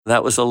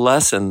That was a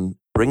lesson.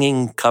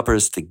 Bringing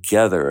cuppers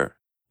together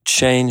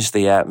changed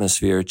the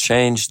atmosphere,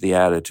 changed the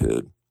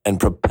attitude,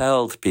 and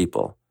propelled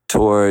people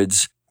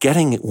towards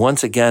getting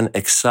once again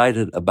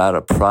excited about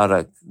a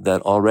product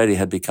that already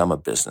had become a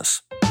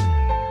business.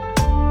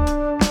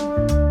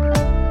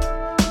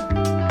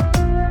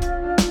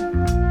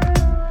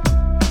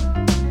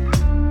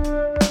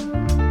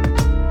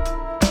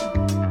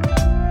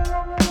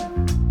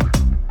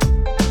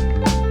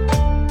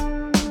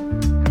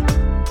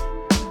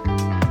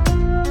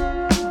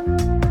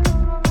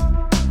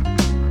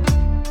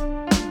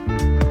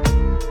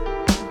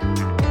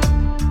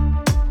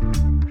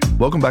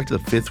 Welcome back to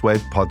the Fifth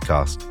Wave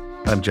podcast.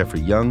 I'm Jeffrey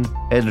Young,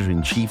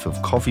 Editor-in-Chief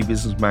of coffee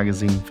business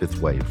magazine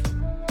Fifth Wave.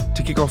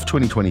 To kick off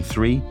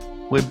 2023,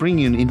 we're bringing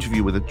you an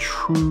interview with a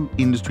true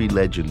industry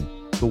legend,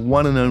 the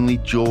one and only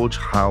George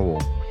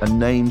Howell, a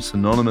name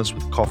synonymous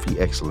with coffee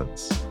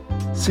excellence.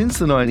 Since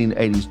the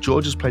 1980s,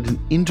 George has played an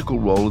integral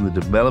role in the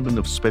development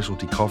of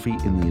specialty coffee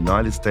in the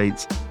United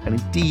States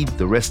and indeed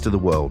the rest of the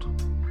world,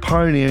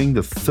 pioneering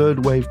the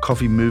third wave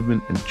coffee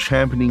movement and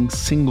championing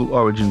single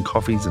origin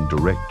coffees and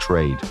direct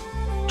trade.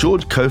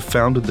 George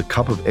co-founded the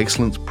Cup of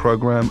Excellence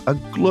program, a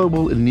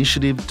global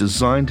initiative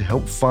designed to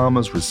help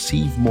farmers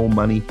receive more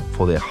money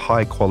for their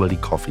high-quality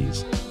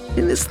coffees.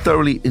 In this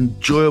thoroughly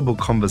enjoyable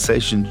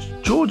conversation,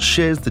 George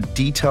shares the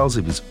details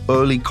of his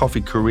early coffee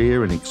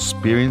career and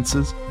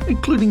experiences,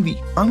 including the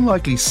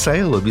unlikely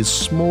sale of his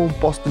small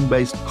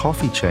Boston-based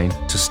coffee chain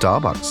to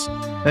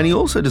Starbucks. And he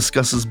also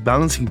discusses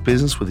balancing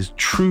business with his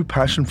true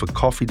passion for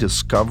coffee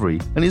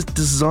discovery and his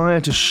desire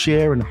to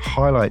share and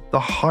highlight the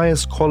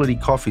highest quality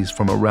coffees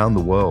from around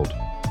the world.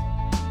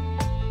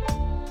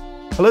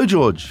 Hello,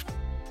 George.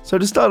 So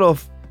to start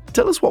off,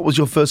 tell us, what was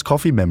your first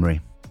coffee memory?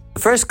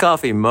 The first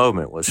coffee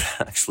moment was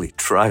actually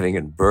driving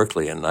in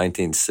Berkeley in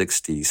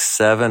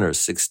 1967 or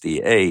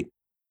 68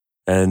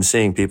 and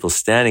seeing people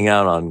standing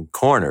out on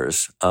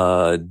corners,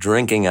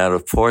 drinking out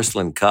of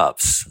porcelain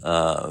cups.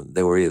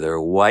 They were either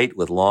white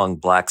with long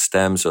black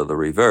stems or the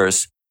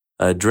reverse,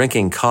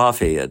 drinking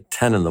coffee at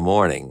 10 in the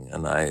morning.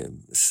 And I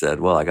said,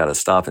 well, I got to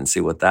stop and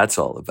see what that's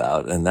all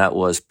about. And that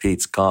was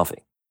Peet's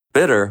Coffee.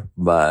 Bitter,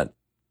 but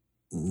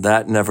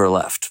that never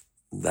left,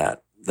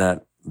 that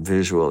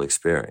visual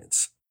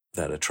experience,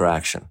 that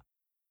attraction.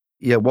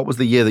 Yeah, what was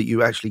the year that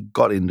you actually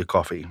got into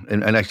coffee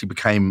and actually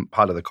became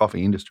part of the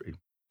coffee industry?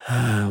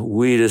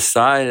 We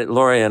decided,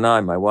 Lori and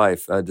I, my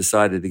wife,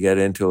 decided to get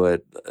into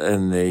it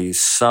in the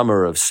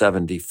summer of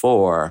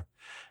 74.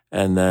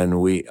 And then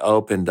we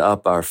opened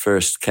up our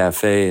first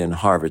cafe in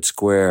Harvard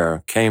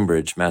Square,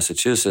 Cambridge,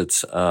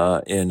 Massachusetts,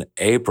 in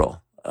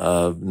April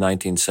of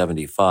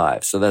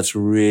 1975. So that's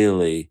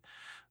really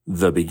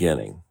the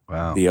beginning,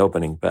 wow, the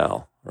opening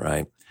bell,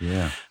 right?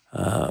 Yeah.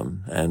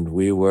 And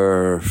we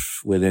were,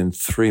 within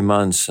 3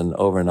 months, an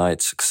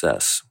overnight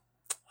success.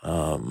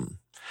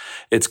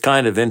 It's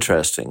kind of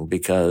interesting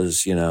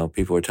because,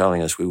 people were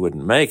telling us we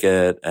wouldn't make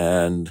it.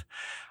 And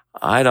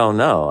I don't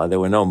know. There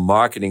were no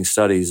marketing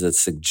studies that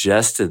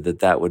suggested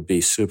that would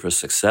be super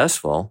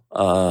successful.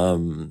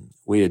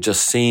 We had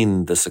just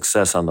seen the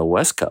success on the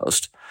West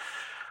Coast.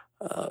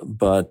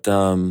 But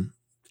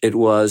it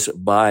was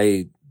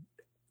by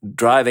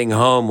driving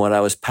home what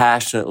I was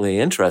passionately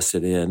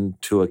interested in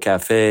to a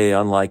cafe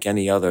unlike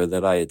any other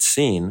that I had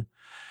seen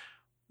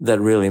that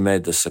really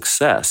made the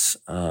success.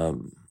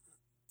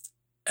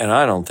 And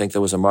I don't think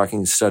there was a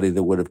marketing study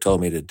that would have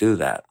told me to do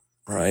that,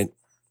 right?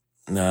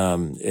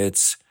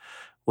 It's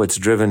what's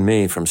driven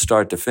me from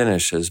start to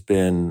finish has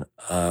been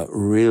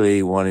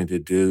really wanting to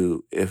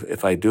do,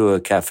 if I do a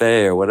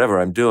cafe or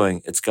whatever I'm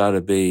doing, it's got to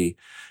be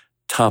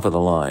top of the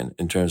line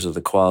in terms of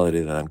the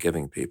quality that I'm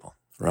giving people,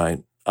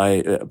 right?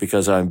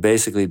 Because I'm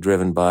basically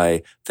driven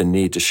by the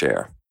need to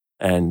share.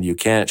 And you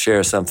can't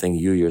share something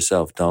you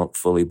yourself don't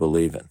fully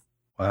believe in.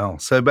 Wow.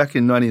 So back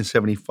in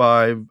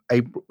 1975,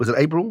 was it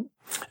April?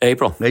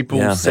 April. Yeah,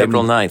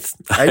 April 9th.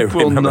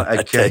 April 9th.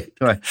 Okay.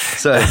 Right.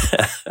 So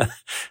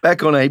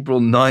back on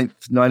April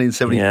 9th,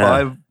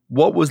 1975,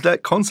 What was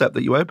that concept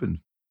that you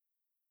opened?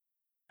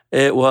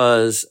 It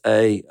was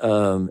it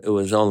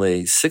was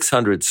only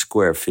 600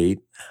 square feet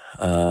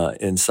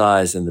in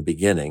size in the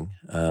beginning.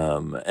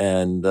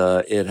 And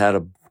it had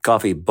a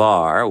coffee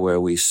bar where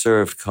we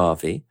served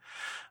coffee.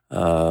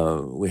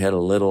 We had a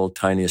little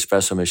tiny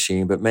espresso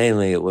machine, but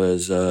mainly it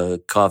was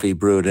coffee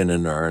brewed in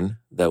an urn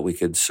that we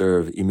could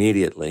serve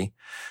immediately.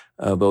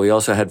 But we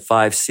also had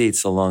 5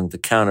 seats along the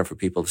counter for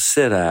people to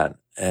sit at.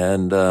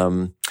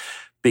 And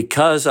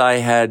because I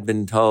had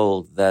been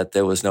told that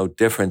there was no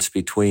difference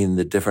between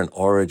the different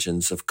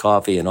origins of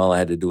coffee and all I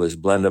had to do was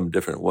blend them a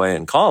different way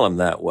and call them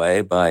that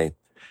way by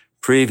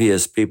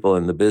previous people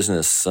in the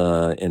business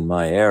in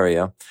my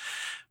area,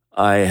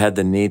 I had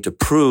the need to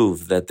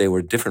prove that they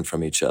were different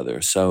from each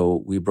other.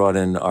 So we brought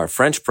in our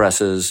French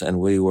presses, and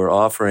we were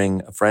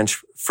offering a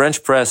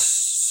French press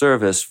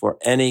service for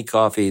any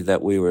coffee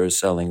that we were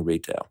selling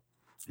retail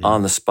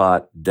on the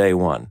spot, day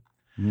one.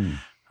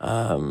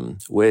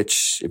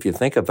 Which, if you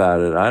think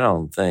about it, I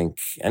don't think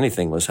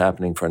anything was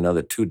happening for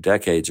another 2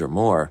 decades or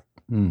more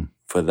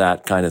for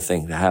that kind of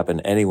thing to happen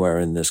anywhere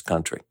in this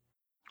country.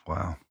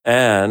 Wow.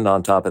 And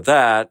on top of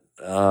that,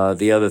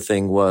 the other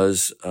thing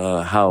was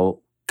how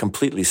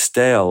completely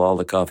stale all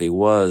the coffee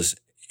was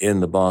in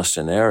the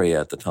Boston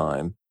area at the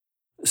time.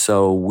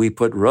 So we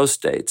put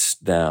roast dates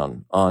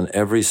down on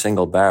every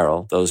single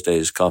barrel. Those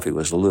days, coffee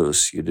was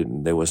loose.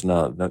 There was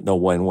no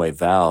one-way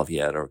valve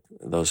yet, or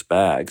those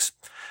bags.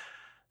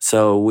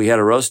 So we had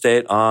a roast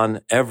date on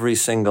every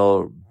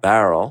single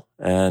barrel,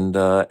 and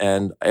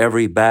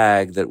every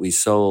bag that we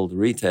sold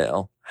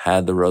retail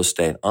had the roast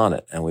date on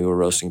it, and we were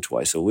roasting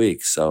twice a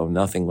week. So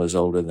nothing was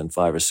older than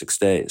 5 or 6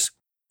 days.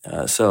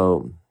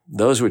 So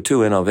those were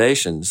two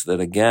innovations that,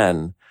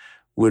 again,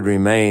 would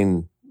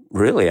remain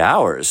really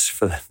ours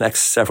for the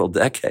next several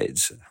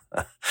decades.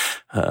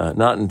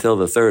 Not until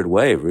the third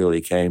wave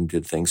really came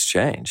did things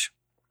change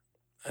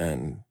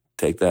and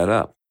take that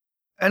up.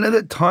 And at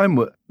that time,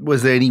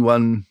 was there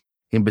anyone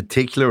in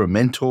particular, a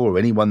mentor or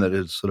anyone that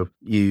had sort of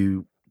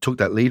you took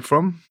that lead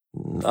from?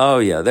 Oh,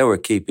 yeah. There were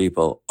key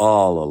people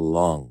all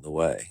along the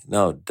way.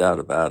 No doubt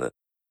about it.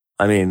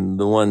 I mean,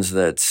 the ones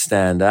that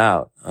stand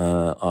out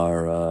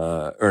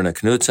are Erna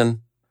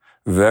Knudsen,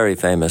 very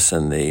famous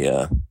in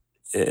the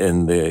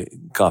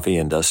coffee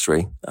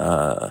industry.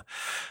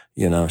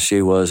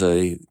 She was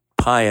a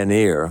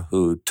pioneer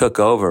who took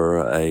over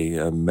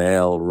a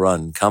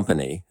male-run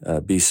company,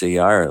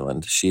 BC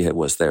Ireland. She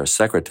was their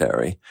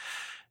secretary.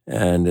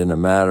 And in a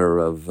matter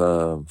of,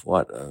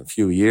 a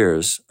few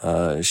years,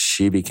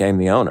 she became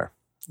the owner.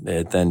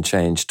 It then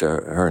changed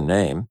her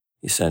name,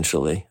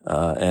 essentially.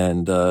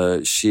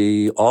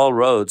 All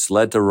roads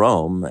led to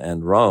Rome,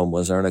 and Rome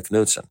was Erna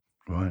Knudsen.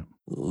 Right.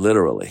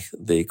 Literally.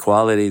 The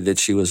quality that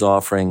she was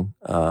offering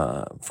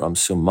from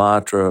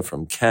Sumatra,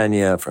 from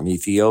Kenya, from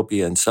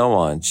Ethiopia, and so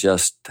on,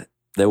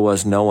 there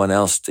was no one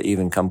else to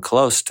even come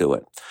close to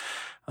it.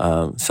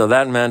 So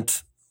that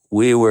meant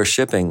we were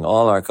shipping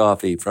all our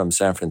coffee from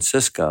San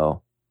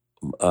Francisco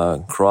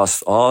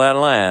across all that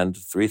land,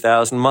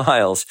 3,000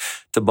 miles,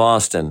 to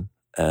Boston,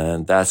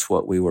 and that's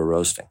what we were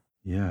roasting.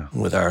 Yeah.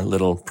 With our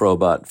little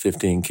Probot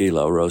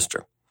 15-kilo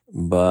roaster.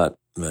 But,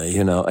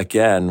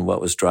 again,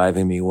 what was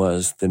driving me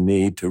was the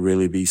need to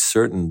really be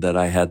certain that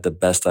I had the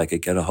best I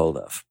could get a hold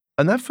of.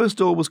 And that first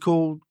store was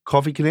called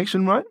Coffee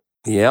Connection, right?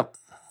 Yep.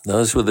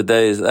 Those were the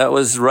days. That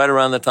was right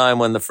around the time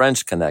when The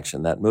French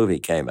Connection, that movie,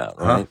 came out,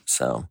 right? Uh-huh.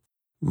 So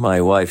my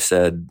wife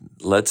said,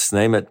 let's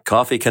name it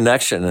Coffee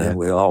Connection. And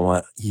we all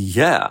went,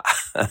 yeah.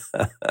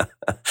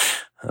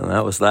 And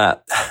that was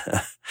that.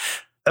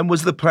 And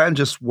was the plan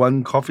just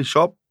one coffee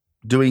shop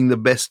doing the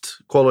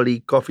best quality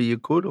coffee you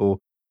could, or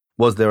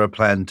was there a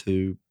plan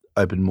to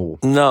open more?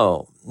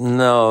 No.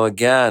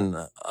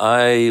 Again,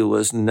 I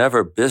was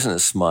never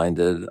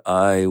business-minded.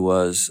 I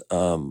was,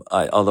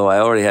 although I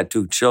already had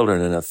 2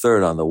 children and a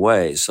third on the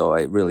way, so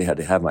I really had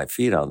to have my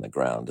feet on the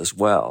ground as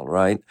well,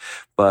 right?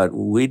 But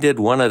we did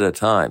one at a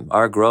time.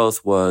 Our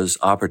growth was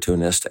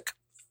opportunistic,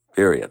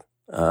 period.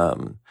 A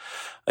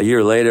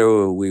year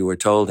later, we were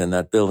told in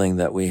that building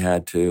that we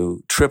had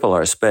to triple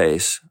our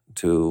space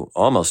to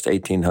almost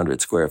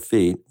 1,800 square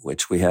feet,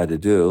 which we had to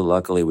do.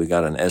 Luckily, we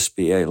got an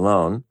SBA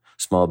loan,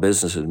 Small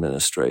Business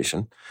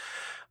Administration,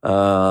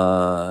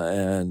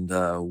 and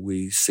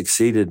we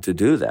succeeded to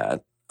do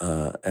that.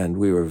 And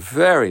we were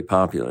very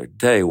popular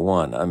day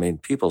one. I mean,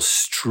 people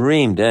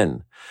streamed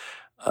in.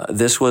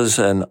 This was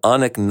an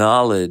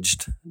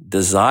unacknowledged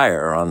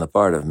desire on the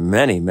part of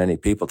many, many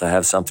people to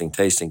have something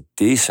tasting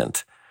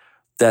decent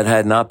that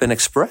had not been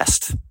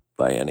expressed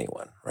by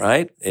anyone,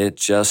 right? It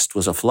just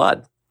was a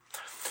flood.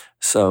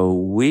 So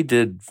we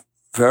did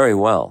very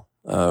well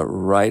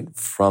right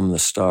from the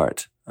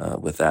start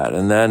with that.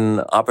 And then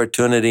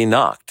opportunity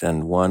knocked,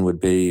 and one would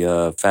be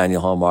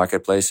Faneuil Hall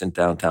Marketplace in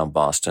downtown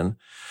Boston,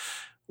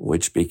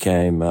 which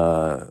came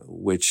to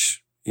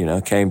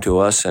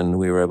us, and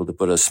we were able to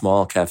put a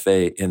small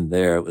cafe in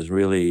there. It was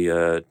really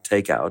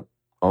takeout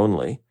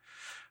only.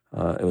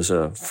 It was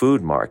a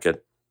food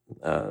market.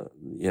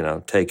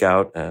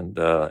 Takeout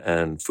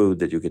and food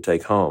that you could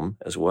take home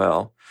as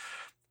well.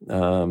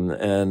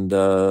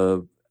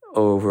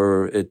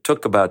 It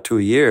took about 2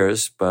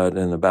 years, but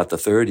in about the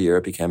third year,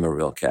 it became a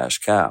real cash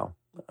cow.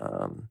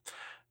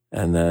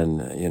 And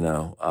then,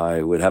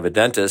 I would have a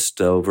dentist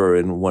over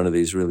in one of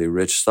these really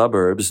rich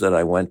suburbs that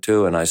I went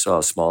to, and I saw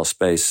a small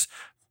space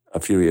a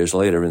few years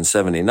later in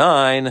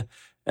 1979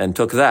 and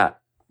took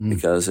that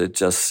because it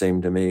just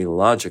seemed to me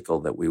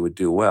logical that we would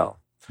do well.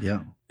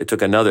 Yeah. It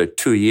took another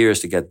 2 years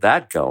to get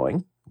that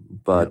going,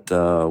 but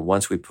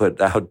once we put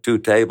out 2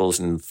 tables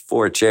and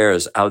 4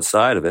 chairs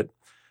outside of it,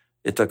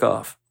 it took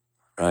off,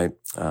 right?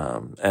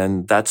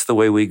 And that's the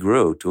way we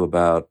grew to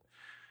about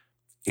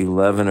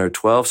 11 or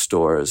 12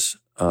 stores,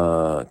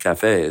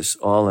 cafes,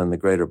 all in the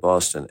greater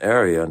Boston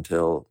area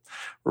until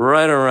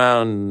right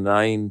around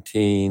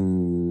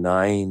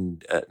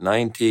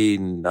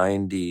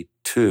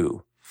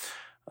 1992.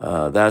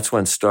 That's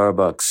when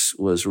Starbucks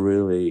was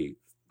really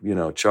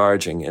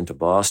charging into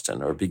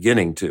Boston, or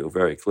beginning to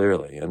very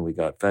clearly. And we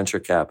got venture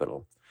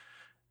capital.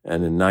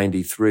 And in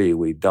 93,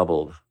 we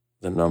doubled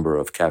the number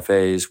of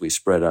cafes. We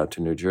spread out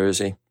to New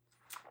Jersey.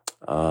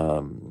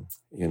 And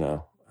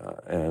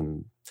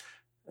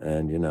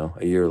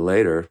a year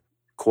later,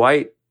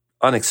 quite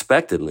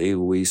unexpectedly,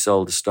 we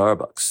sold to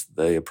Starbucks.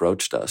 They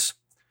approached us.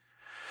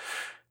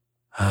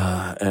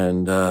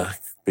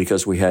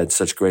 Because we had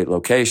such great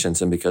locations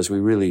and because we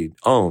really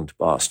owned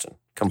Boston,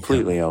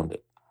 completely owned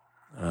it.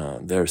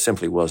 There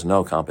simply was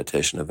no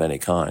competition of any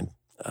kind.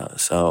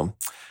 So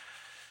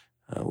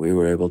we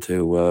were able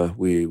to,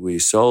 we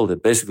sold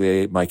it.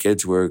 Basically, my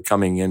kids were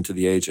coming into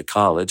the age of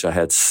college. I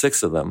had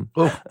 6 of them.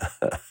 Oh.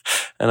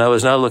 And I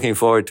was now looking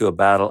forward to a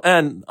battle.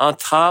 And on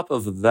top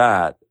of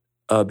that,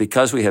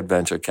 because we had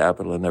venture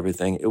capital and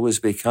everything, it was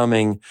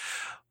becoming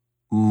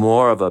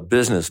more of a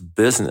business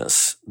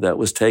that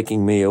was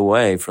taking me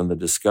away from the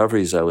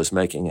discoveries I was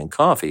making in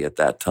coffee at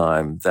that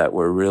time that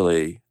were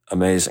really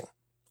amazing.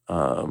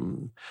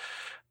 And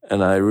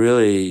I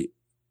really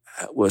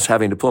was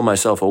having to pull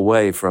myself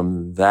away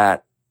from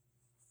that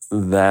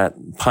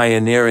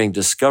pioneering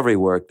discovery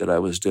work that I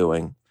was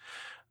doing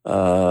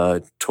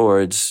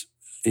towards,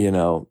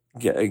 getting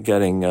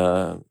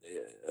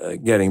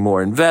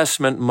more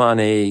investment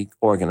money,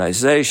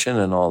 organization,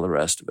 and all the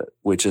rest of it,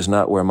 which is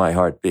not where my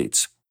heart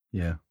beats.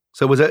 Yeah.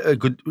 So was that a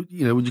good,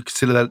 would you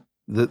consider that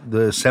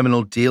the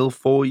seminal deal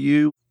for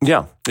you?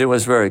 Yeah, it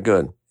was very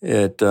good.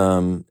 It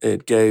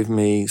gave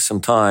me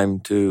some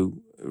time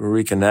to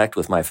reconnect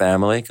with my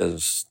family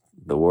because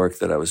the work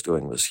that I was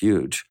doing was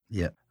huge.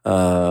 Yeah.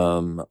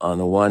 On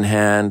the one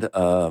hand,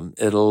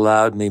 it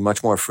allowed me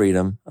much more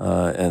freedom.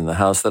 In the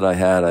house that I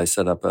had, I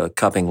set up a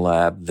cupping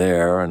lab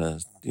there and a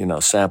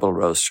sample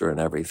roaster and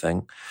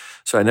everything.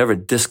 So I never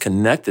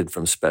disconnected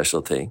from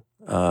specialty.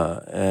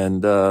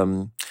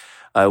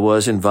 I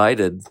was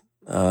invited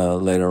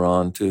later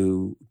on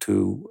to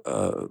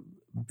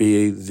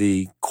be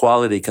the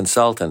quality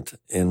consultant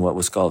in what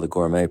was called the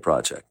Gourmet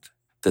Project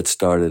that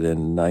started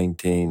in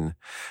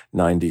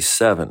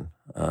 1997.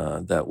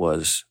 That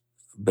was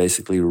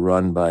basically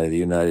run by the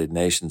United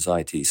Nations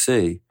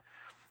ITC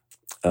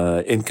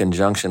in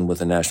conjunction with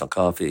the National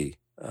Coffee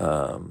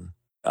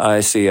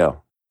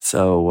ICO.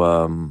 So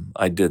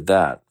I did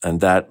that, and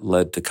that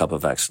led to Cup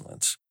of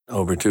Excellence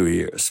over 2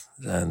 years.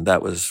 And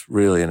that was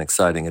really an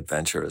exciting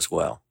adventure as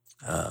well.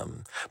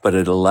 But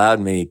it allowed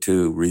me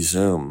to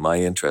resume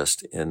my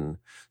interest in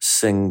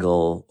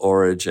single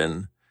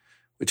origin,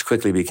 which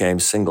quickly became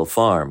single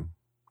farm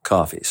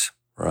coffees,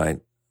 right?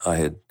 I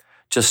had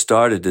just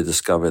started to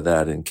discover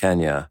that in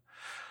Kenya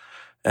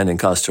and in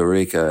Costa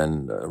Rica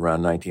in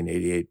around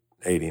 1988,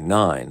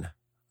 89.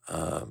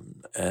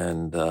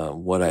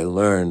 What I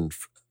learned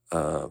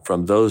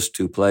from those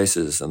 2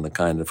 places and the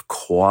kind of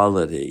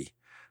quality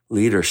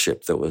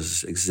leadership that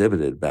was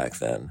exhibited back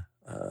then,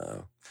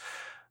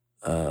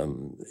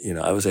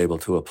 I was able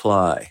to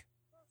apply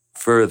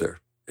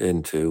further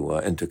into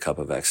Cup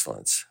of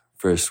Excellence.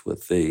 First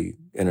with the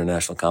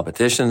international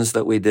competitions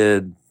that we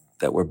did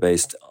that were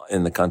based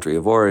in the country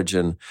of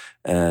origin,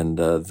 and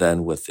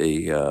then with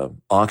the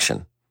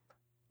auction,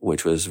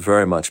 which was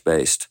very much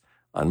based,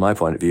 on my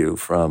point of view,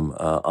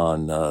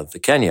 on the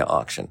Kenya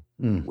auction,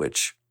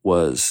 which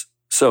was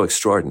so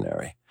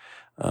extraordinary.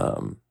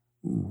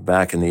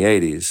 Back in the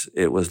 80s,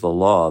 it was the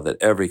law that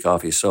every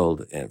coffee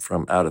sold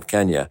from out of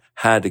Kenya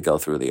had to go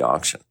through the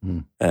auction.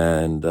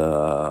 And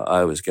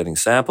I was getting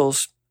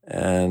samples,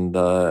 and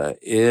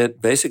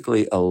it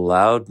basically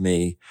allowed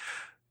me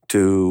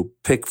to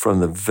pick from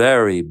the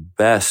very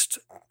best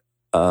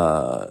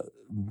lots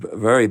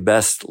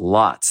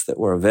that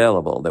were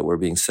available, that were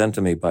being sent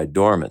to me by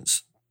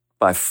Dormans,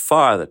 by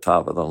far the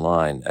top of the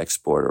line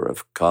exporter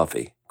of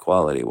coffee,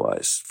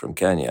 quality-wise, from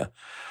Kenya.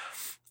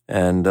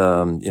 And,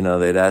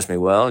 they'd ask me,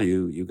 well,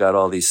 you got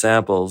all these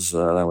samples.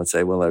 And I would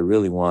say, well, I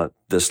really want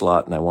this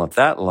lot and I want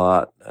that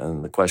lot.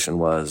 And the question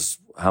was,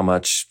 how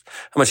much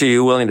are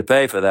you willing to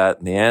pay for that?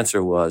 And the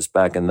answer was,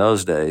 back in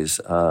those days,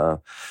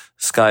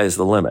 sky is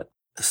the limit.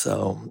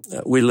 So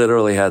we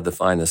literally had the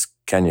finest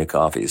Kenya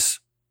coffees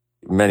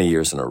many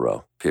years in a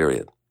row,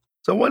 period.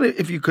 So I wonder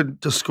if you could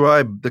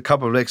describe the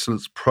Cup of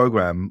Excellence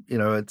program.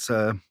 It's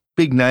a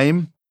big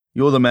name.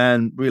 You're the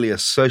man really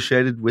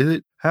associated with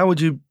it. How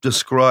would you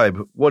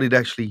describe what it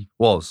actually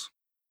was?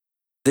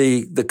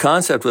 The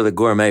concept with the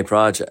Gourmet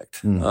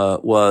Project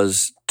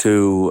was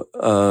to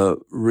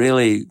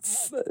really,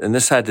 and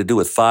this had to do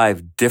with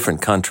 5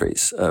 different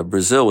countries.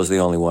 Brazil was the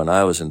only one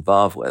I was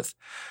involved with,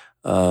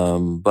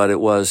 but it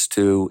was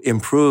to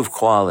improve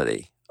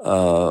quality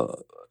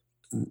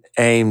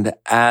aimed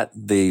at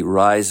the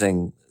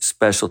rising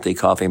specialty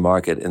coffee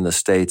market in the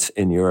States,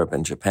 in Europe,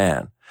 and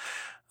Japan.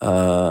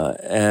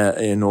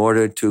 In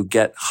order to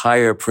get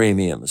higher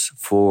premiums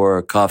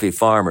for coffee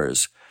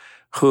farmers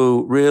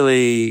who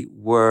really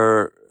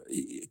were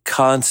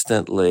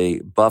constantly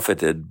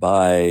buffeted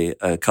by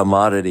a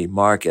commodity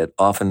market,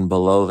 often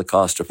below the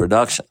cost of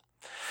production,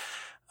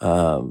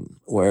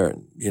 where,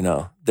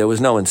 there was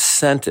no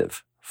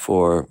incentive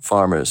for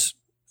farmers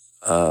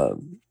that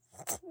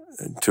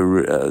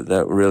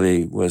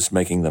really was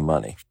making the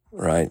money,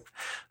 right?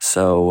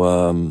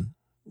 So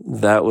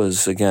that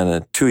was, again,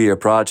 a 2-year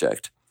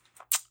project.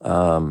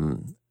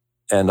 And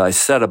I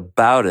set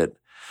about it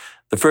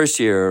The first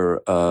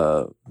year,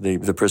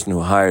 the person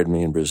who hired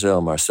me in Brazil,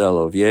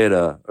 Marcelo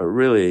Vieda,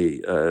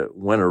 really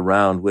went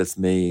around with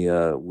me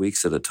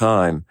weeks at a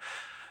time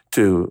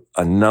to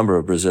a number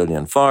of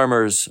Brazilian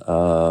farmers,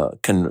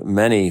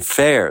 many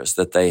fairs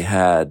that they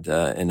had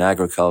in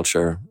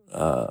agriculture.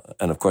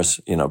 And of course,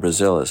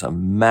 Brazil is a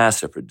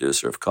massive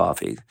producer of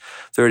coffee.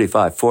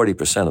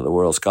 40% of the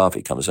world's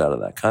coffee comes out of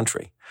that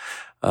country.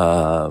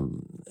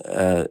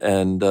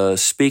 And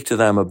speak to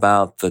them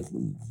about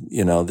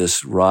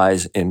this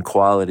rise in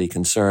quality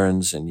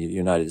concerns in the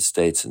United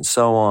States and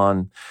so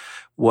on,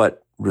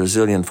 what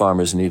Brazilian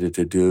farmers needed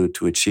to do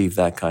to achieve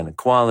that kind of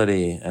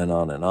quality, and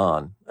on and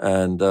on.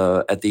 And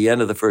at the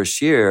end of the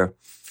first year,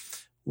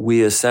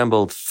 we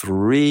assembled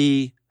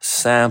 3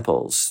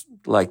 samples,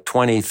 like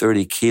 20,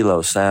 30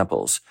 kilo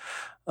samples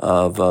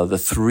of the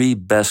 3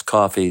 best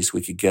coffees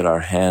we could get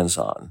our hands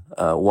on.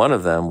 One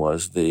of them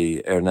was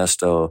the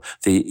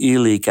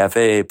Illy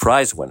Cafe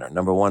prize winner,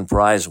 #1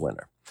 prize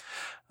winner.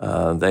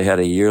 They had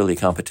a yearly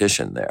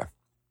competition there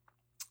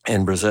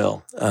in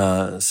Brazil.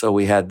 So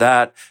we had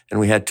that, and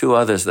we had 2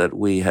 others that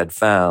we had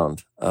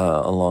found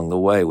along the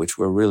way, which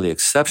were really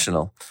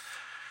exceptional.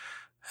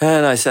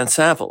 And I sent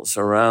samples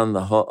around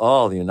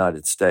all the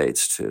United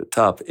States to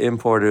top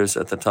importers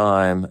at the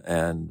time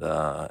and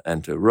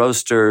to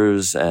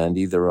roasters. And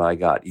either I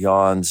got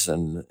yawns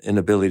and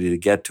inability to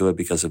get to it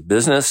because of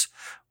business,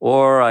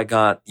 or I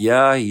got,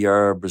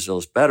 your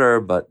Brazil's better,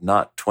 but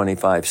not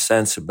 25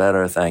 cents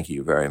better. Thank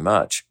you very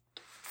much.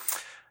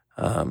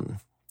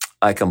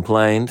 I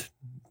complained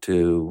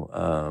to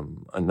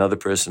another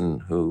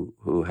person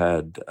who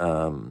had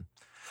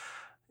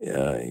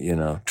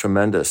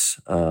tremendous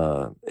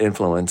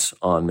influence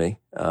on me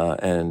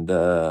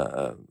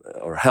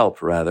or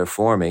help rather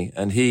for me,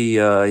 and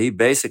he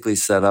basically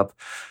set up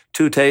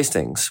 2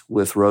 tastings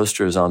with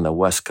roasters on the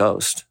West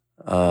Coast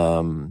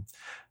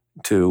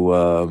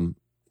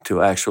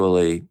to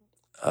actually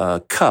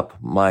cup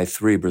my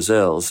 3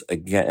 Brazils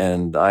again,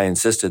 and I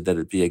insisted that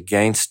it be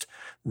against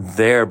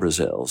their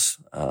Brazils.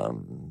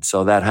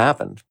 So that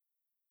happened.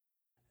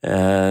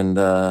 And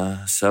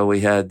so we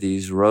had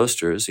these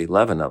roasters,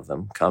 11 of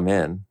them, come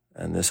in,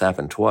 and this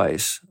happened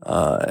twice.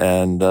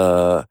 And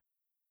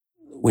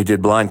we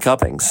did blind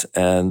cuppings,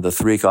 and the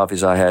 3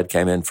 coffees I had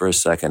came in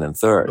first, second, and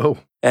third. Oh.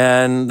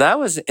 And that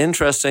was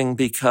interesting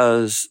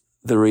because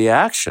the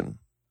reaction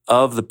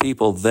of the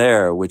people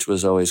there, which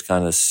was always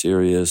kind of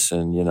serious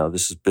and,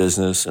 this is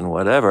business and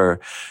whatever,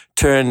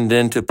 turned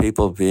into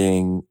people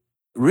being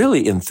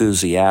really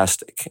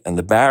enthusiastic, and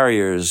the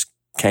barriers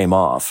came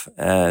off,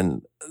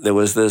 and there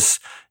was this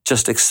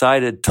just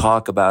excited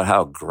talk about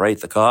how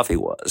great the coffee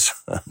was,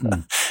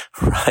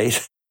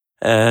 right?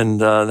 And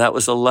that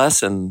was a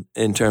lesson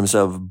in terms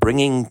of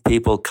bringing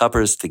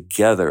cuppers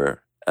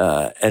together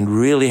and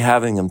really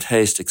having them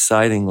taste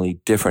excitingly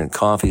different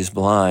coffees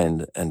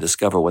blind and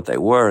discover what they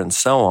were and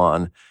so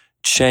on,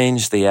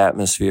 changed the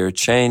atmosphere,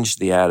 changed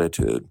the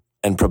attitude,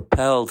 and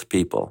propelled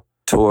people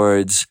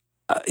towards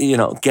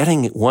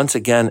getting once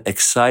again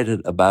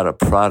excited about a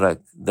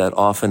product that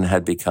often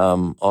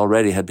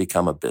already had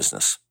become a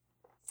business,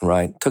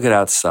 right? Took it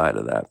outside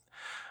of that.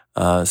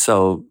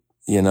 So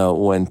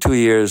when 2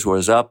 years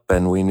was up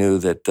and we knew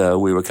that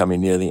we were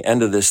coming near the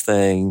end of this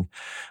thing,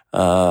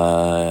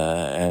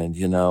 and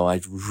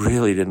I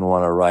really didn't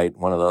want to write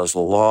one of those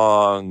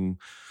long,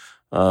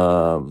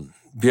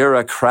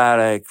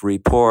 bureaucratic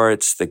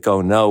reports that go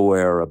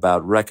nowhere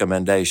about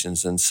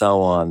recommendations and so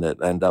on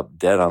that end up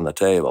dead on the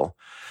table.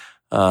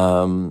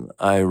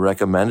 I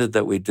recommended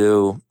that we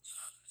do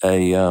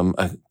a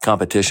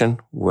competition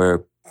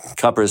where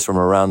cuppers from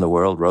around the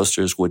world,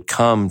 roasters, would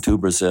come to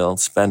Brazil,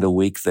 spend a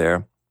week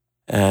there.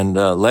 And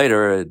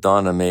later it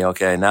dawned on me,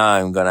 okay, now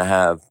I'm going to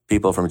have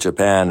people from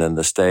Japan and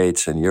the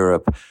States and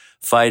Europe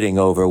fighting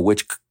over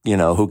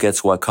who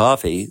gets what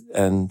coffee.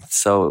 And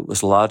so it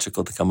was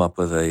logical to come up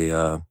with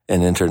an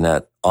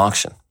internet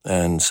auction.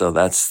 And so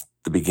that's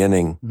the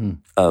beginning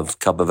of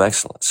Cup of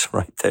Excellence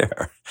right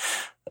there.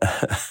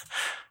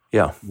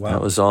 Yeah, wow.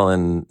 That was all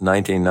in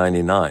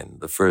 1999.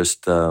 The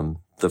first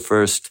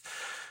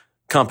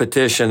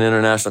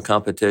international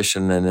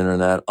competition and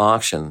internet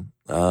auction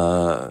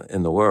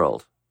in the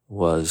world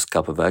was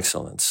Cup of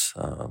Excellence.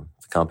 The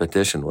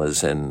competition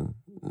was in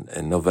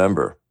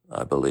November,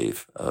 I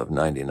believe, of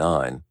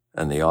 99,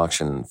 and the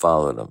auction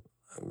followed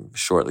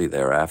shortly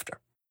thereafter.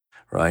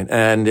 Right,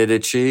 and it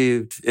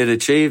achieved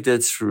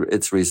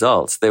its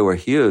results. They were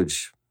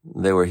huge.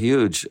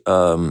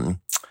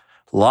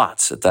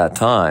 Lots at that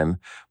time,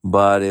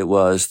 but it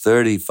was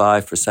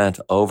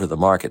 35% over the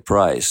market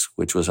price,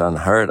 which was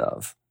unheard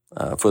of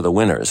for the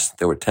winners.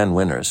 There were 10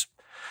 winners,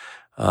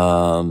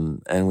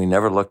 and we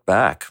never looked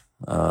back.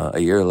 A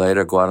year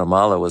later,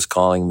 Guatemala was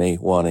calling me,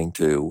 wanting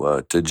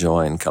to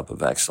join Cup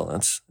of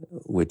Excellence,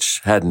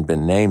 which hadn't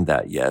been named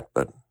that yet,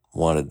 but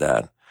wanted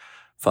that.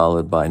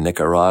 Followed by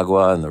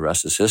Nicaragua, and the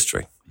rest is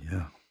history.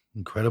 Yeah,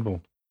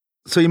 incredible.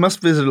 So you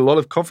must visit a lot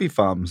of coffee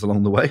farms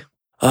along the way.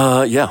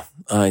 Yeah,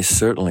 I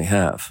certainly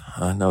have,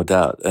 no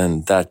doubt,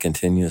 and that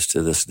continues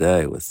to this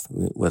day with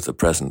the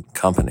present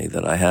company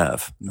that I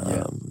have.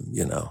 Yeah.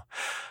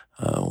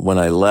 When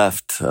I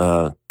left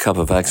Cup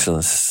of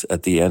Excellence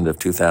at the end of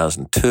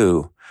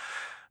 2002,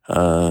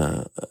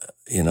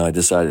 I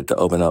decided to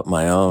open up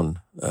my own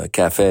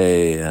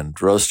cafe and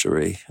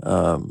roastery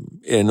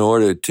in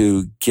order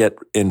to get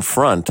in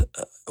front.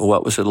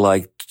 What was it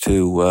like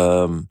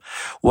to?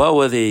 What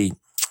were the?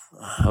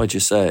 How would you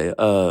say?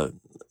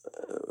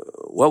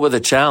 What were the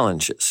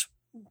challenges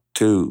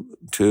to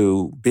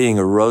being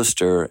a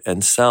roaster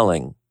and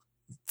selling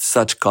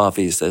such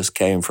coffees as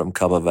came from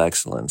Cup of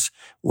Excellence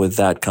with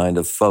that kind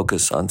of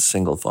focus on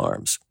single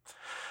farms?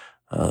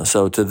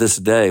 So to this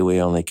day, we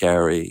only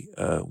carry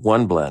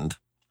one blend,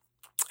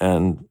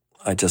 and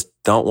I just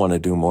don't want to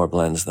do more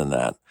blends than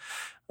that.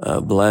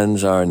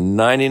 Blends are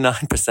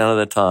 99% of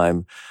the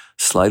time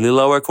slightly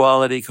lower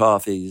quality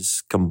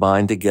coffees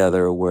combined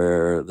together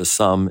where the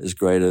sum is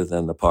greater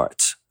than the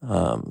parts.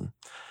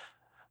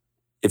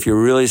 If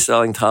you're really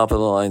selling top of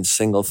the line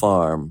single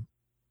farm,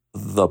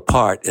 the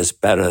part is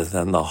better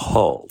than the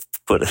whole,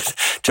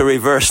 to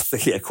reverse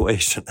the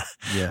equation.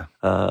 Yeah.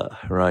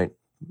 Right.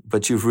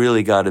 But you've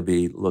really got to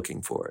be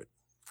looking for it.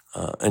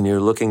 And you're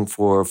looking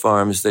for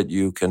farms that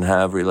you can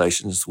have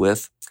relations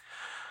with,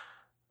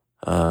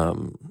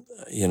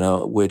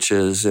 which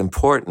is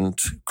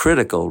important,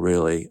 critical,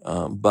 really.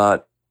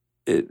 But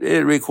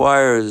it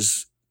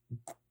requires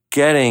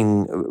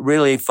finding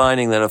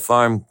that a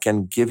farm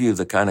can give you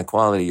the kind of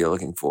quality you're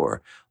looking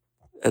for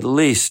at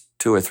least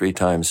 2 or 3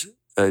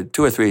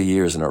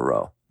 years in a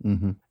row.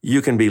 Mm-hmm.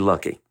 You can be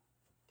lucky,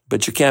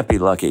 but you can't be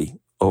lucky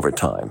over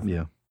time.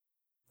 Yeah.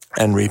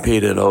 And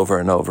repeat it over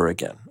and over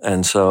again.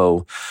 And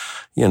so,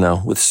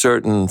 with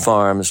certain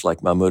farms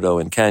like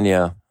Mamuto in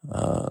Kenya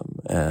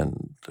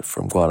and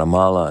from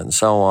Guatemala and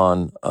so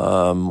on,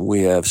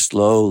 we have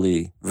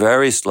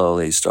very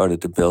slowly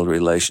started to build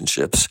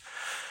relationships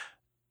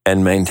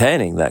and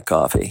maintaining that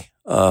coffee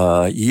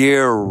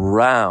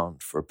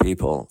year-round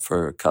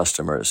for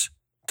customers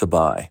to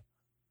buy.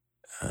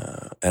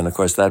 And of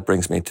course, that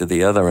brings me to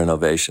the other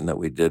innovation that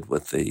we did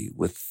with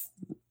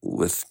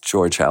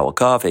George Howell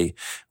Coffee,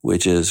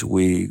 which is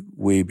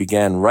we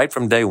began right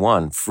from day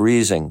one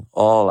freezing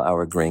all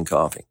our green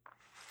coffee,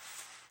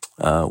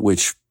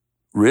 which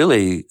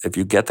really, if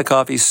you get the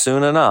coffee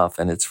soon enough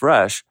and it's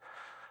fresh,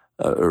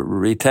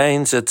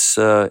 retains its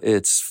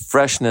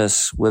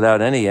freshness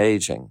without any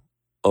aging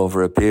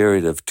over a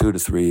period of 2 to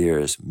 3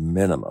 years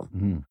minimum.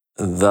 Mm-hmm.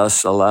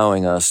 Thus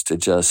allowing us to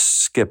just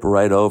skip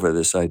right over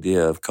this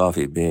idea of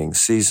coffee being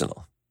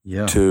seasonal.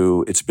 Yeah.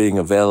 To it's being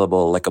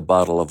available like a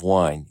bottle of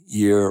wine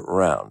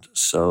year-round.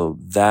 So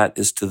that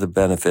is to the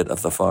benefit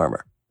of the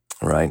farmer,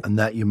 right? And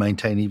that you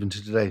maintain even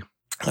to today.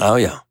 Oh,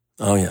 yeah.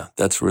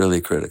 That's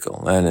really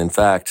critical. And in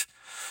fact,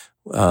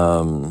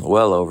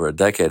 well over a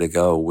decade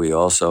ago, we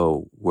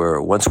also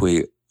were, once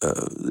we,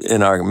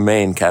 in our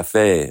main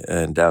cafe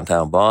in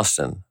downtown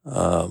Boston,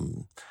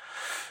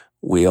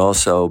 we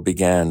also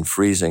began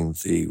freezing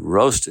the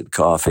roasted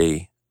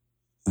coffee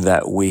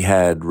that we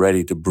had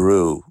ready to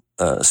brew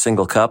a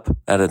single cup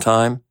at a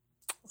time.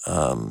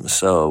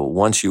 So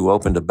once you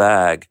opened a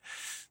bag,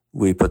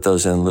 we put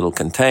those in little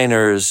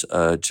containers,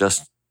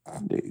 just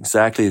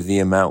exactly the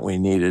amount we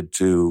needed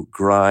to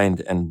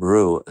grind and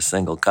brew a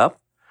single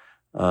cup.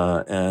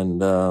 And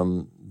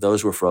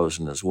those were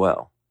frozen as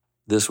well.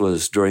 This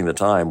was during the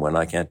time when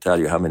I can't tell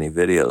you how many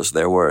videos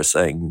there were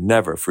saying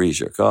never freeze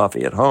your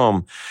coffee at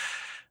home,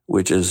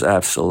 which is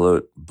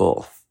absolute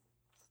bull.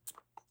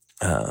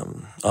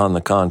 On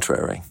the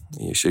contrary,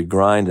 you should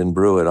grind and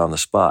brew it on the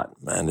spot,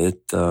 and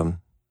it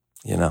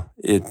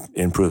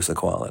improves the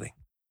quality.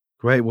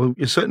 Great. Well,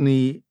 you're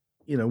certainly,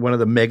 one of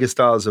the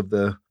megastars of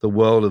the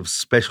world of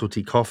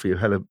specialty coffee. You've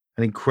had an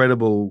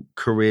incredible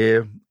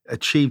career,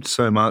 achieved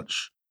so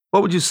much.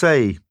 What would you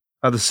say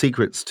are the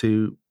secrets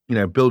to,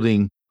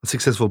 building a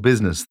successful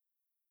business?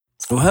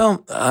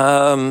 Well,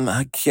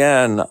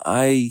 again,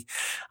 I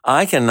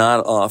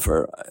cannot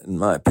offer, in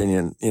my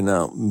opinion,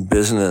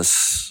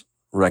 business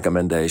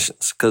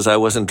recommendations because I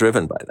wasn't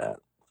driven by that.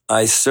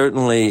 I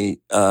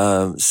certainly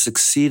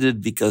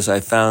succeeded because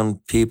I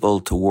found people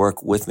to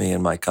work with me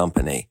in my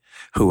company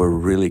who were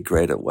really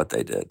great at what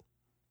they did,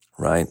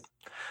 right?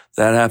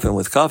 That happened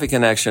with Coffee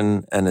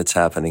Connection, and it's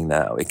happening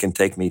now. It can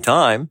take me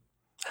time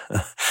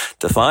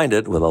to find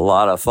it with a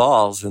lot of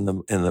falls in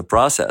the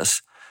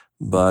process,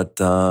 but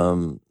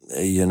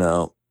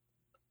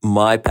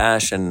my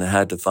passion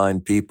had to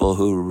find people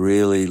who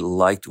really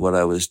liked what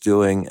I was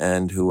doing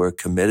and who were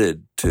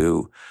committed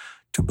to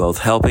both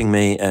helping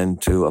me and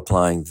to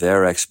applying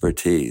their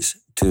expertise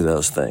to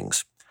those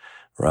things,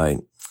 right?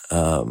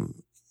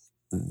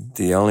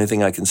 The only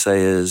thing I can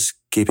say is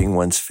keeping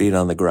one's feet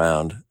on the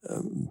ground,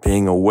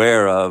 being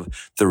aware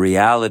of the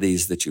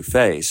realities that you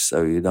face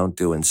so you don't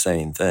do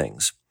insane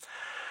things,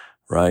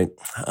 right?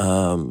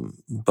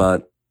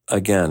 But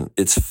again,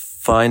 it's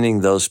finding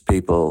those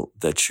people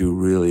that you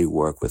really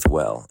work with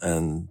well.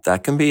 And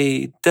that can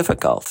be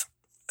difficult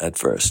at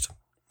first,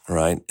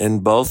 right? In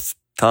both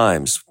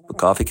times, the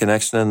Coffee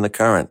Connection and the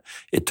Current.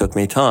 It took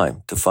me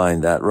time to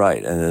find that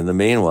right. And in the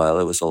meanwhile,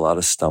 it was a lot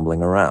of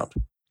stumbling around.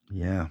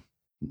 Yeah,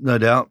 no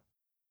doubt.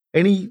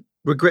 Any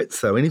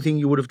regrets, though? Anything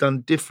you would have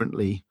done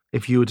differently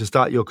if you were to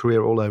start your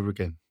career all over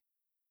again?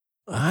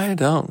 I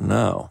don't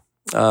know.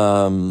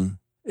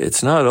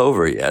 It's not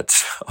over yet.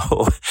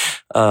 So,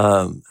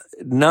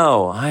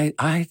 no,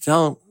 I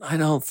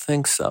don't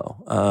think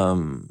so.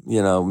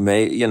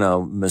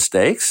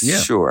 Mistakes? Yeah.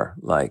 Sure.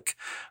 Like,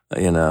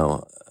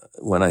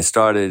 when I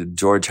started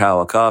George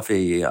Howell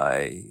Coffee,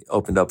 I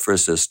opened up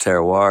first as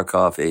Terroir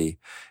Coffee.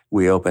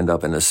 We opened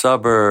up in a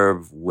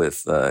suburb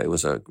with, it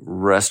was a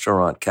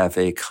restaurant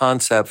cafe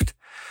concept.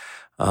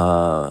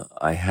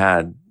 I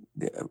had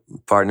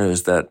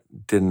partners that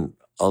didn't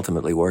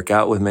ultimately work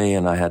out with me,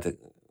 and I had to,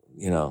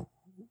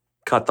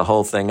 cut the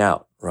whole thing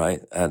out,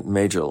 right, at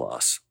major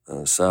loss.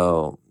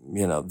 So,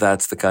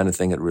 that's the kind of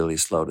thing that really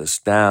slowed us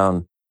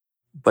down,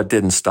 but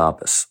didn't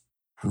stop us,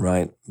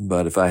 right?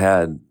 But if I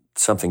had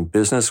something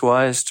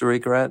business-wise to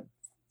regret,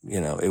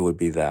 it would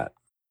be that.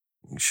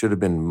 Should have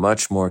been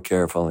much more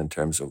careful in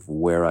terms of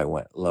where I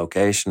went.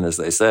 Location, as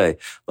they say,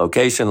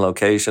 location,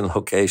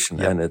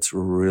 Yep. and it's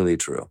really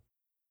true.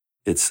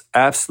 It's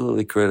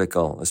absolutely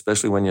critical,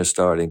 especially when you're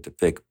starting to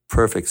pick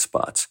perfect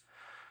spots.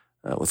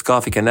 With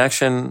Coffee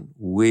Connection,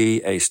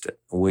 we aced it.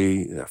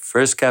 The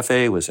first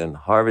cafe was in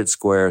Harvard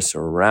Square,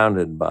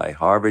 surrounded by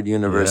Harvard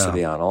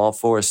University on all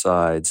four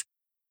sides,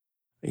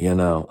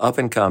 up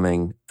and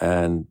coming,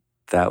 and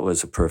that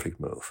was a perfect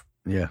move.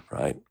 Yeah.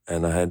 Right.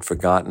 And I had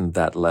forgotten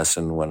that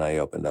lesson when I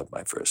opened up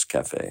my first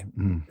cafe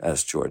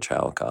as George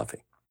Howell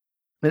Coffee.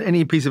 And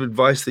any piece of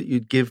advice that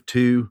you'd give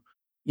to,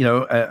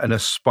 an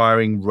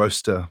aspiring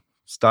roaster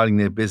starting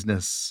their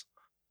business,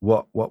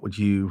 what would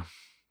you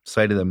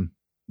say to them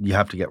you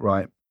have to get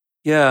right?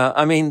 Yeah,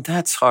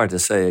 that's hard to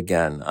say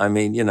again.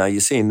 You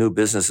see new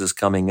businesses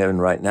coming in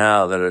right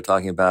now that are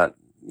talking about,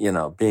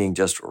 being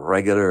just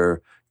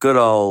regular, good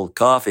old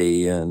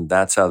coffee, and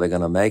that's how they're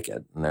going to make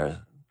it. And they're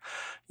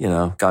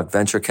got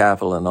venture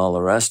capital and all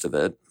the rest of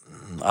it.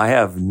 I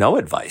have no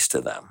advice to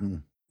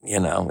them.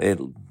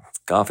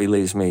 Coffee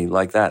leaves me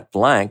like that,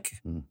 blank.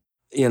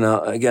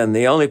 Again,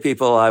 the only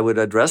people I would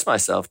address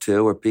myself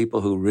to are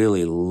people who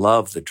really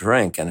love the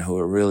drink and who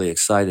are really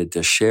excited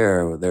to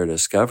share their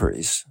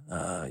discoveries,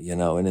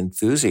 and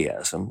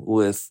enthusiasm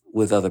with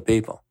other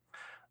people.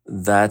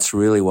 That's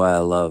really why I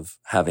love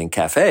having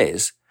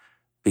cafes,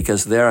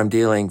 because there I'm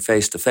dealing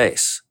face to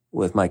face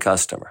with my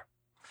customer.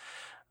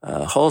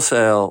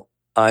 Wholesale,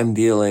 I'm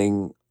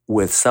dealing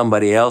with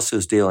somebody else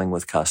who's dealing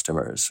with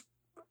customers,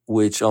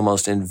 which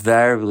almost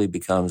invariably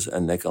becomes a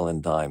nickel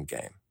and dime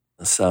game.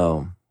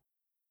 So,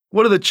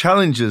 what are the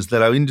challenges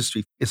that our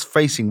industry is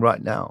facing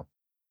right now?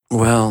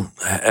 Well,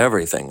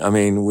 everything.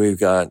 We've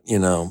got,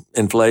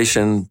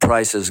 inflation,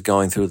 prices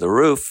going through the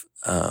roof,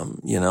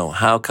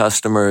 how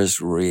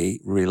customers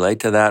relate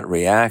to that,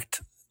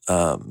 react,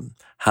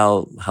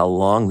 how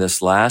long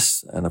this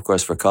lasts. And of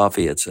course, for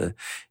coffee,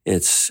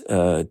 it's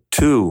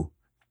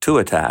two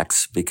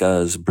attacks,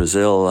 because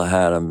Brazil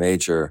had a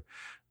major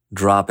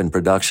drop in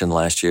production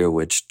last year,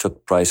 which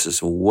took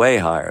prices way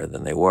higher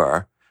than they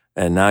were.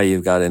 And now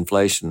you've got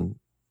inflation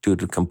due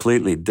to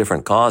completely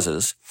different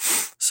causes.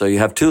 So you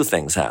have two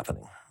things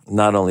happening.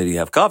 Not only do you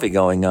have coffee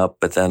going up,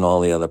 but then all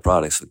the other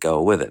products that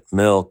go with it,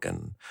 milk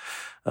and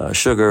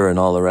sugar and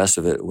all the rest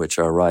of it, which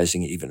are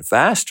rising even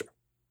faster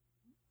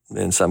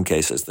in some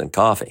cases than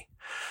coffee.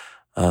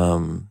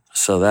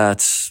 So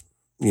that's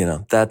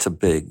a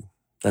big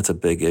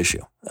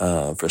issue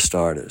for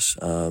starters.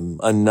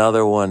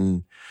 Another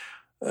one,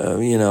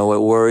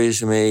 what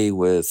worries me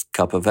with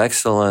Cup of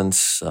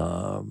Excellence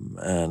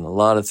and a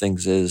lot of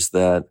things is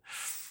that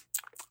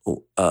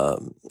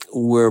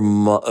we're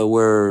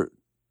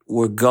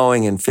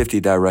going in 50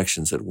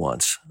 directions at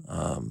once,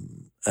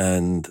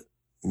 and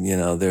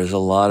there's a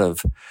lot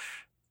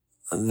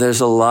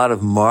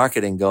of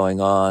marketing going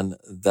on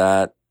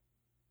that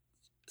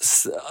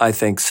I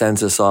think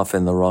sends us off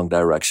in the wrong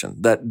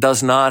direction. That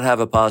does not have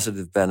a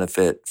positive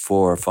benefit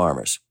for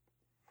farmers.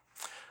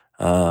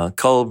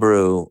 Cold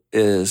brew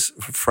is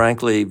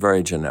frankly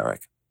very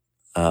generic.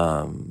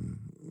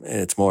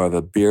 It's more of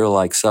a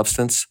beer-like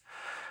substance.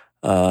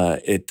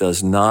 It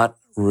does not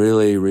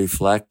really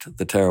reflect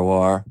the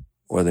terroir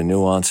or the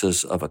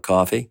nuances of a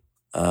coffee.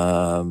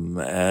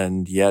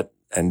 And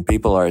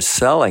people are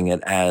selling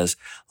it as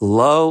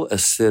low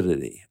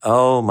acidity.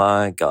 Oh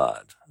my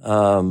God.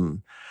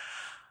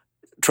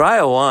 Try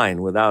a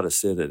wine without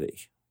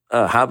acidity.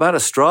 How about a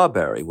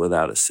strawberry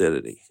without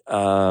acidity?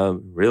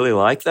 Really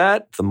like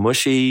that? The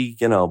mushy,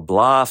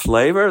 blah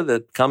flavor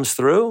that comes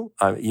through?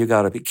 You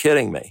got to be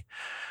kidding me.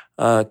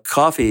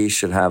 Coffee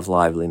should have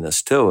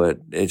liveliness to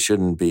it. It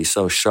shouldn't be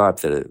so sharp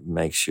that it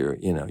makes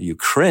you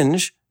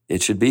cringe.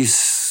 It should be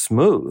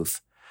smooth.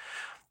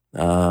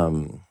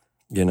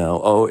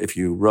 If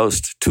you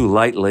roast too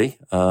lightly,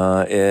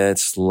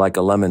 it's like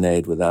a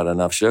lemonade without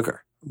enough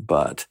sugar.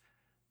 But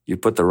you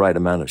put the right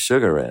amount of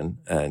sugar in,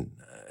 and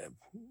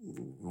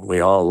we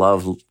all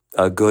love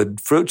a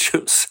good fruit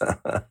juice.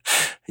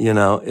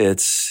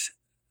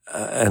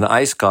 an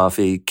iced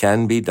coffee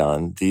can be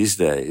done these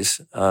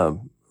days,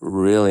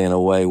 really in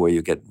a way where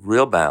you get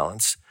real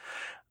balance,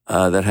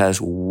 that has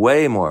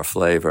way more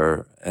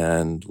flavor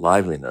and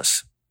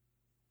liveliness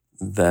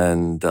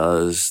than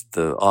does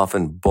the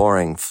often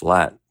boring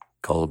flat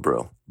cold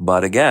brew.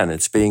 But again,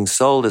 it's being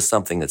sold as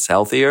something that's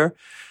healthier.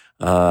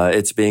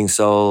 It's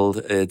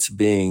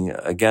being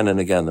again and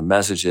again, the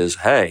message is,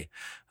 hey,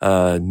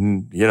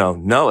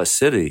 no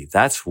acidity.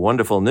 That's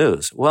wonderful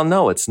news. Well,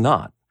 no, it's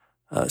not.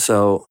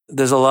 So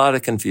there's a lot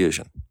of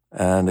confusion.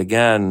 And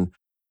again,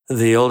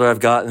 the older I've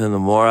gotten and the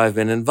more I've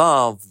been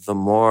involved, the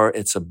more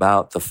it's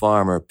about the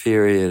farmer,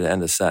 period,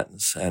 end of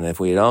sentence. And if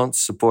we don't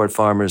support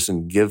farmers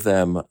and give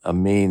them a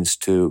means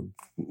to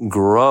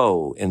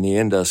grow in the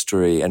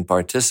industry and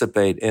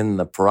participate in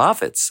the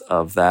profits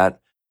of that,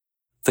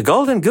 the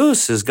golden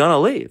goose is going to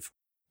leave.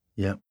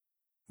 Yeah.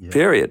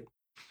 Period.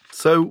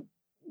 So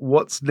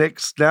what's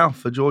next now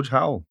for George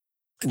Howell?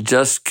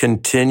 Just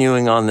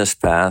continuing on this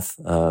path,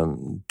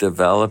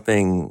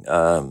 developing,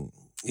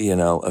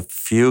 a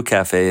few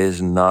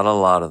cafes, not a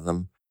lot of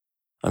them.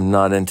 I'm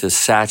not into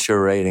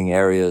saturating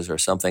areas or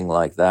something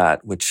like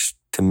that, which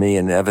to me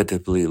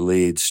inevitably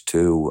leads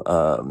to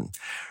a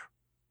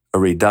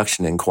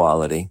reduction in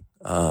quality.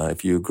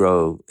 If you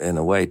grow in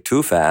a way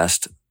too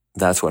fast,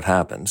 that's what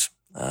happens,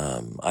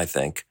 I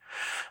think.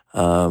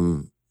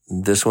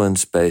 This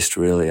one's based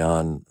really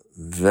on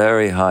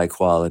very high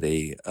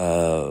quality,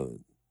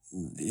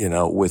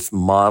 with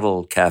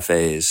model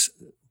cafes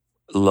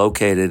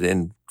located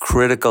in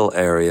critical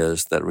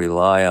areas that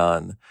rely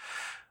on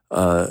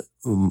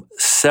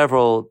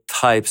several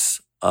types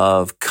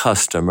of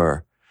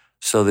customer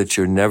so that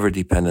you're never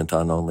dependent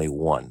on only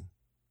one.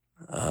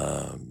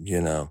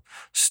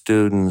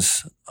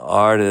 Students,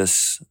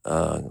 artists,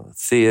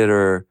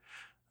 theater,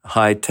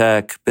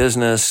 high-tech,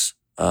 business,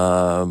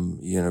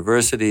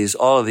 universities,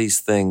 all of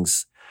these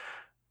things,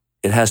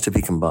 it has to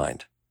be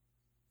combined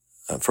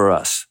for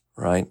us,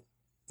 right?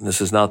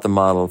 This is not the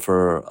model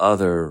for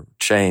other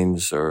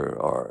chains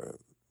or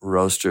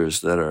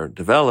roasters that are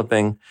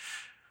developing,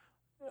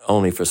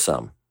 only for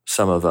some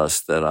of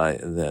us that I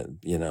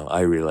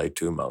relate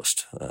to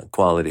most,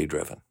 quality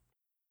driven.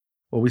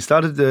 Well, we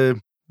started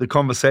the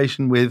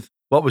conversation with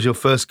what was your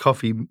first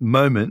coffee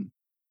moment.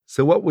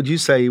 So what would you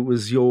say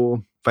was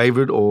your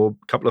favorite or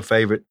a couple of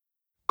favorite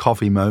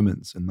coffee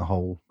moments in the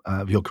whole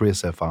of your career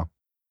so far?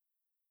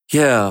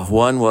 Yeah,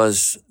 one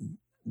was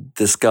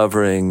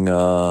discovering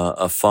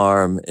a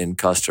farm in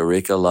Costa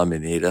Rica, La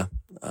Minita,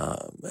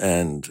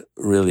 and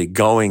really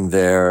going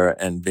there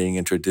and being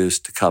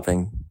introduced to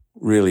cupping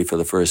really for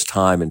the first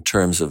time in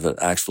terms of it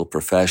actual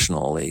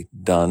professionally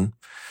done,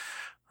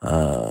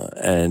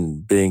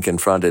 and being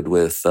confronted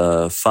with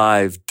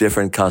 5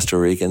 different Costa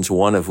Ricans,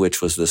 one of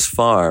which was this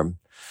farm,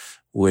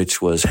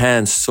 which was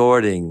hand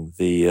sorting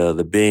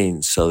the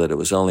beans so that it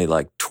was only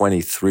like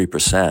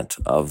 23%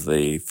 of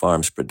the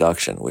farm's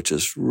production, which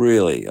is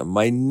really a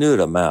minute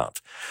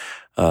amount.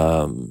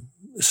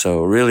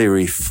 So really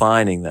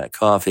refining that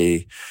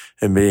coffee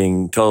and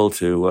being told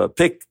to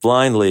pick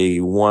blindly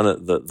the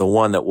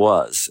one that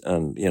was,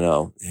 and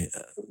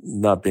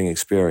not being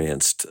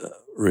experienced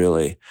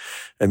really,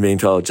 and being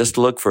told just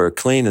look for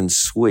clean and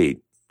sweet.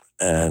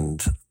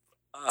 And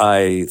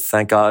I,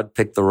 thank God,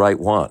 picked the right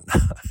one.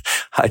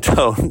 I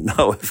don't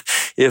know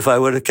if I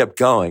would have kept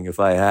going if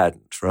I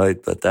hadn't, right?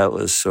 But that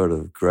was sort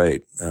of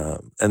great.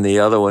 And the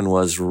other one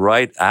was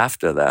right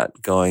after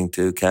that, going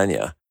to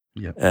Kenya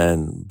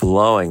and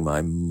blowing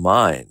my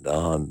mind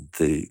on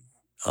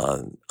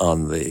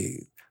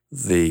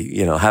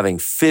having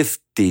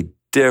 50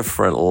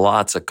 different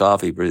lots of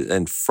coffee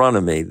in front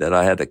of me that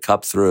I had to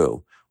cup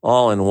through,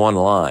 all in one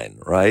line,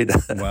 right?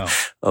 Wow.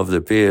 Of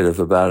the period of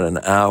about an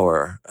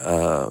hour.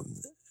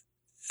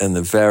 And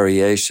the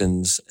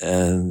variations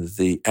and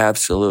the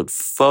absolute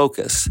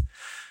focus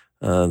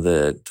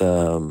that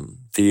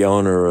the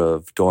owner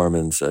of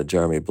Dorman's,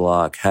 Jeremy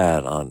Block,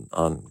 had on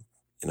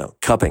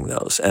cupping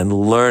those and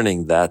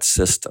learning that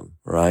system,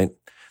 right?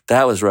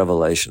 That was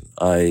revelation.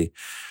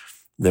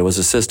 There was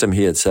a system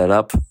he had set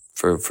up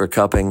for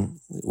cupping,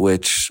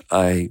 which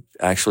I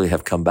actually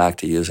have come back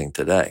to using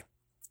today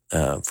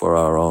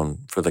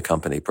for the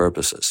company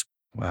purposes.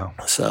 Wow.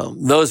 So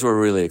those were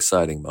really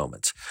exciting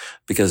moments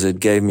because it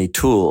gave me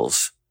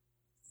tools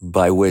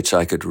by which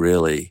I could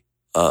really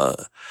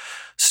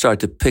start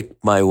to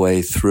pick my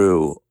way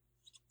through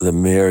the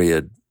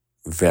myriad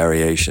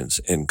variations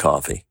in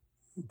coffee,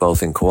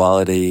 both in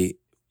quality,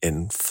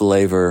 in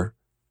flavor,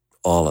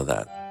 all of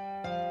that.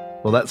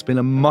 Well, that's been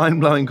a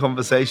mind-blowing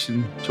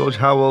conversation. George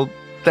Howell,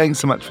 thanks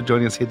so much for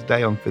joining us here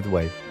today on Fifth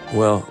Wave.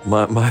 Well,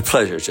 my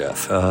pleasure,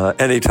 Jeff.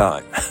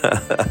 Anytime.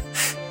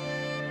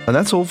 And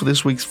that's all for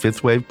this week's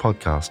Fifth Wave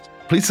podcast.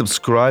 Please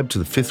subscribe to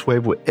the Fifth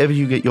Wave wherever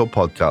you get your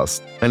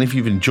podcasts. And if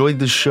you've enjoyed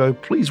this show,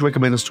 please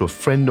recommend us to a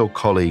friend or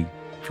colleague.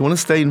 If you want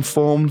to stay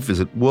informed,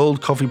 visit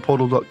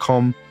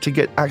worldcoffeeportal.com to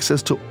get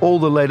access to all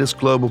the latest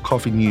global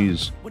coffee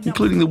news,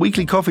 including the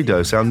weekly Coffee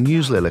Dose, our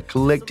newsletter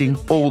collecting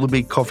all the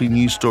big coffee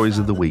news stories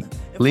of the week.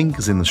 Link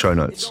is in the show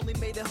notes.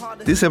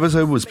 This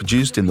episode was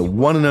produced in the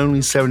one and only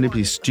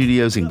Serendipity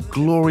Studios in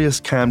glorious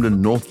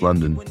Camden, North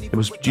London. It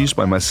was produced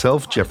by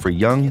myself, Jeffrey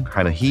Young,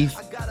 Hannah Heath,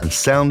 and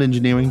sound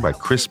engineering by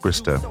Chris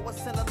Bristow.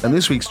 And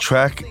this week's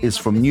track is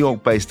from New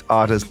York-based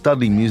artist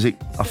Dudley Music,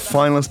 a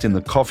finalist in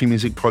the Coffee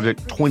Music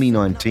Project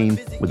 2019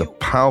 with a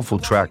powerful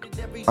track,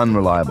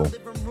 Unreliable.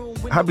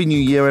 Happy New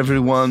Year,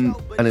 everyone.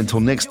 And until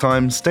next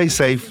time, stay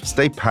safe,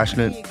 stay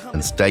passionate,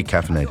 and stay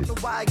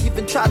caffeinated. I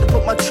even tried to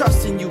put my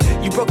trust in you.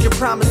 You broke your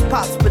promise,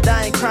 Pops, but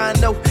I ain't crying,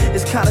 no.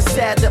 It's kind of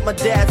sad that my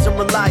dad's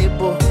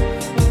unreliable.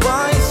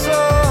 Why so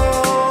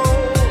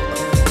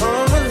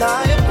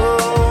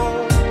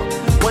unreliable?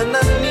 When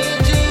I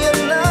need you,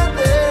 you're not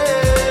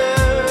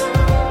there.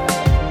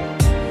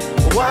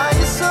 Why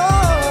you so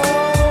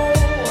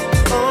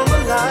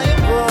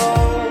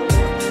unreliable?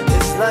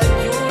 It's like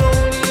you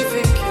don't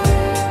even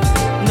care.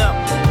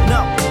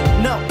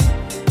 No,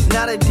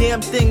 not a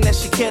damn thing that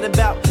she cared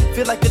about.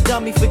 Feel like a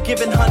dummy for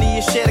giving honey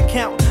a shared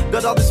account.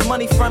 Got all this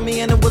money from me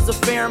and it was a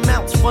fair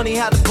amount. It's funny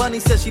how the bunny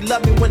says she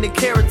loved me when the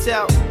carrot's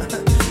out.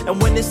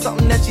 And when there's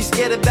something that she's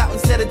scared about,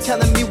 instead of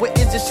telling me where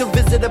is it, she'll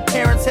visit her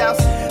parents' house.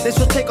 Then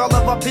she'll take all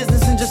of our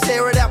business and just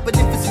air it out. But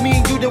if it's me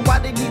and you, then why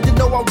they need to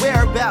know our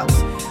whereabouts?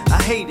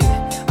 I hate it,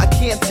 I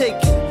can't take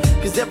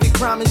it, cause every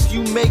promise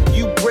you make,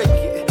 you break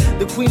it.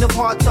 The Queen of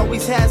Hearts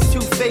always has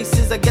two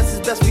faces. I guess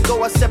it's best we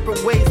go our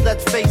separate ways,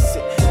 let's face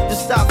it.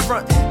 Just stop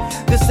fronting,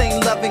 this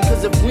ain't loving.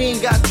 Cause if we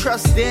ain't got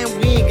trust, then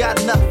we ain't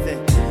got nothing.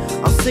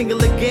 I'm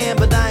single again,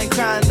 but I ain't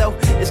crying though.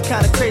 It's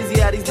kinda crazy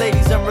how these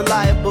ladies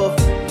unreliable.